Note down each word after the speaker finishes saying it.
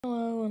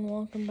Hello and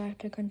welcome back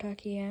to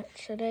Kentucky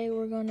Ants. Today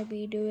we're going to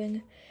be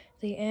doing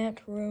the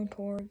ant room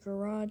tour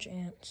garage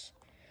ants.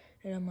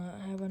 And I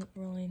haven't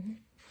really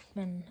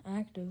been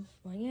active,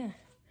 but yeah.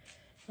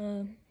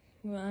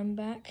 I'm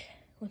back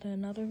with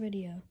another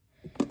video.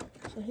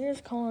 So here's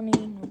colony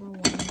number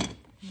 1.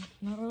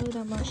 Not really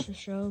that much to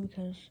show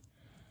because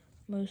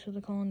most of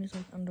the colony is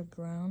like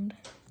underground.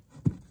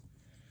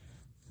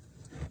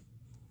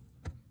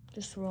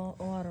 Just a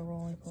lot of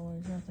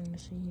roly-polies, nothing to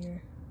see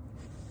here.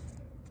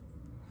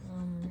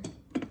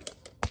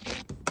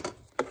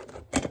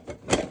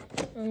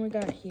 And we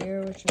got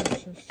here, which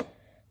is just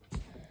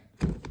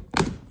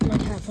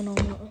like happened on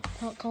the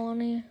top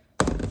colony.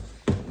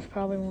 There's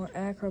probably more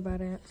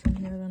acrobat ants in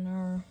here than there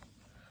are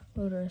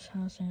odorous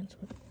house ants,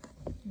 but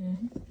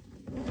I'm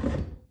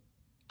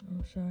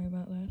sorry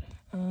about that.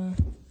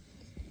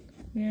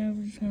 Yeah,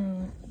 we're just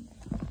gonna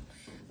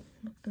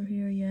look through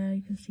here. Yeah,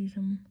 you can see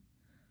some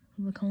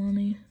of the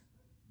colony.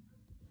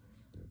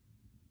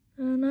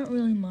 Not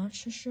really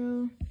much to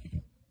show.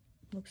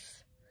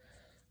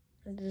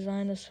 The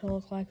design is to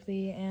look like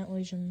the Ant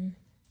Legion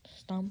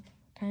stump,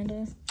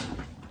 kinda,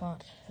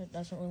 but it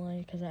doesn't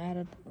really, because I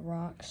added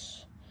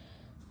rocks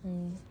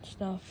and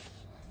stuff.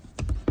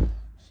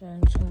 So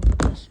I'm just gonna put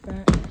this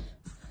back.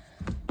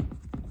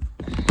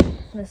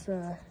 This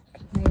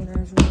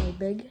container is really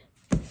big.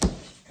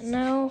 And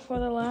now for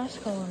the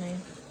last colony.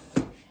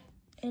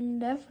 And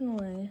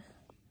definitely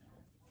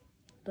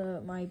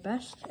my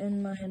best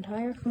in my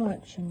entire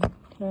collection.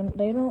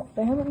 They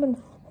haven't been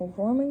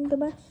performing the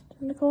best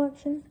in the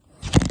collection.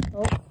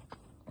 Oh,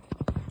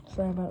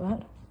 sorry about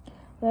that.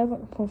 They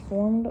haven't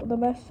performed the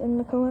best in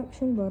the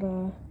collection, but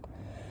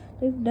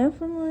they've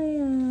definitely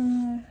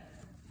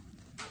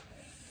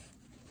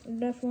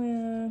they're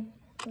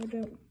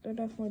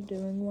definitely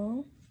doing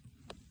well.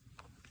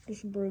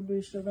 Just brood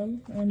boosted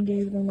them and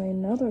gave them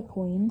another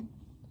queen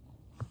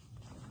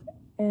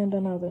and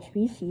another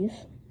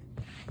species.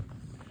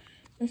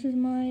 This is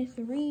my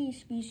 3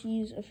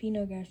 species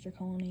Aphenogaster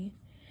colony.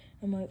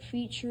 I'm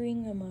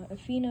featuring a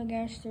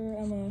Aphenogaster,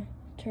 I'm a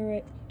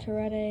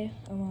Terete,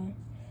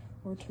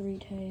 or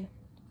Terete.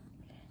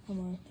 I'm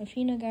a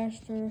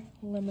Aphenogaster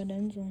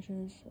limitans, which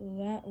is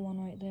that one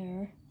right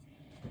there.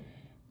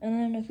 And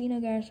then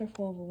Aphenogaster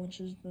fulva,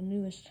 which is the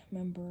newest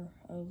member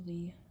of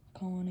the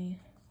colony.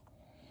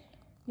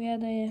 Yeah,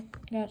 they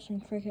got some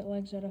cricket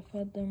legs that I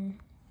fed them,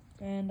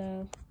 and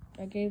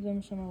I gave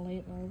them some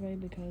elate larvae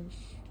because,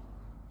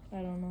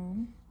 I don't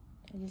know,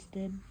 I just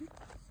did.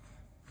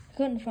 I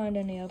couldn't find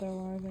any other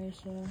larvae,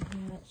 so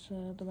yeah, that's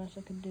the best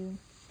I could do.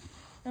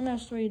 And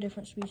there's 3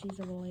 different species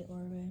of elate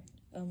larvae.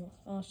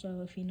 Also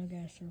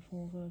Aphenogaster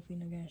fulva,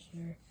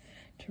 Aphenogaster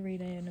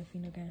terete, and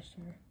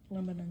Aphenogaster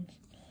limitans.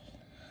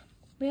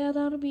 But yeah,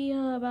 that'll be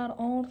about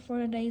all for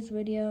today's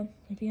video.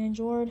 If you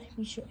enjoyed,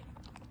 be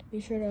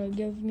sure to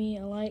give me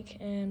a like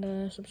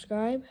and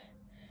subscribe.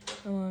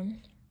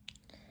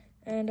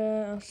 And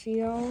I'll see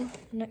y'all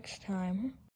next time.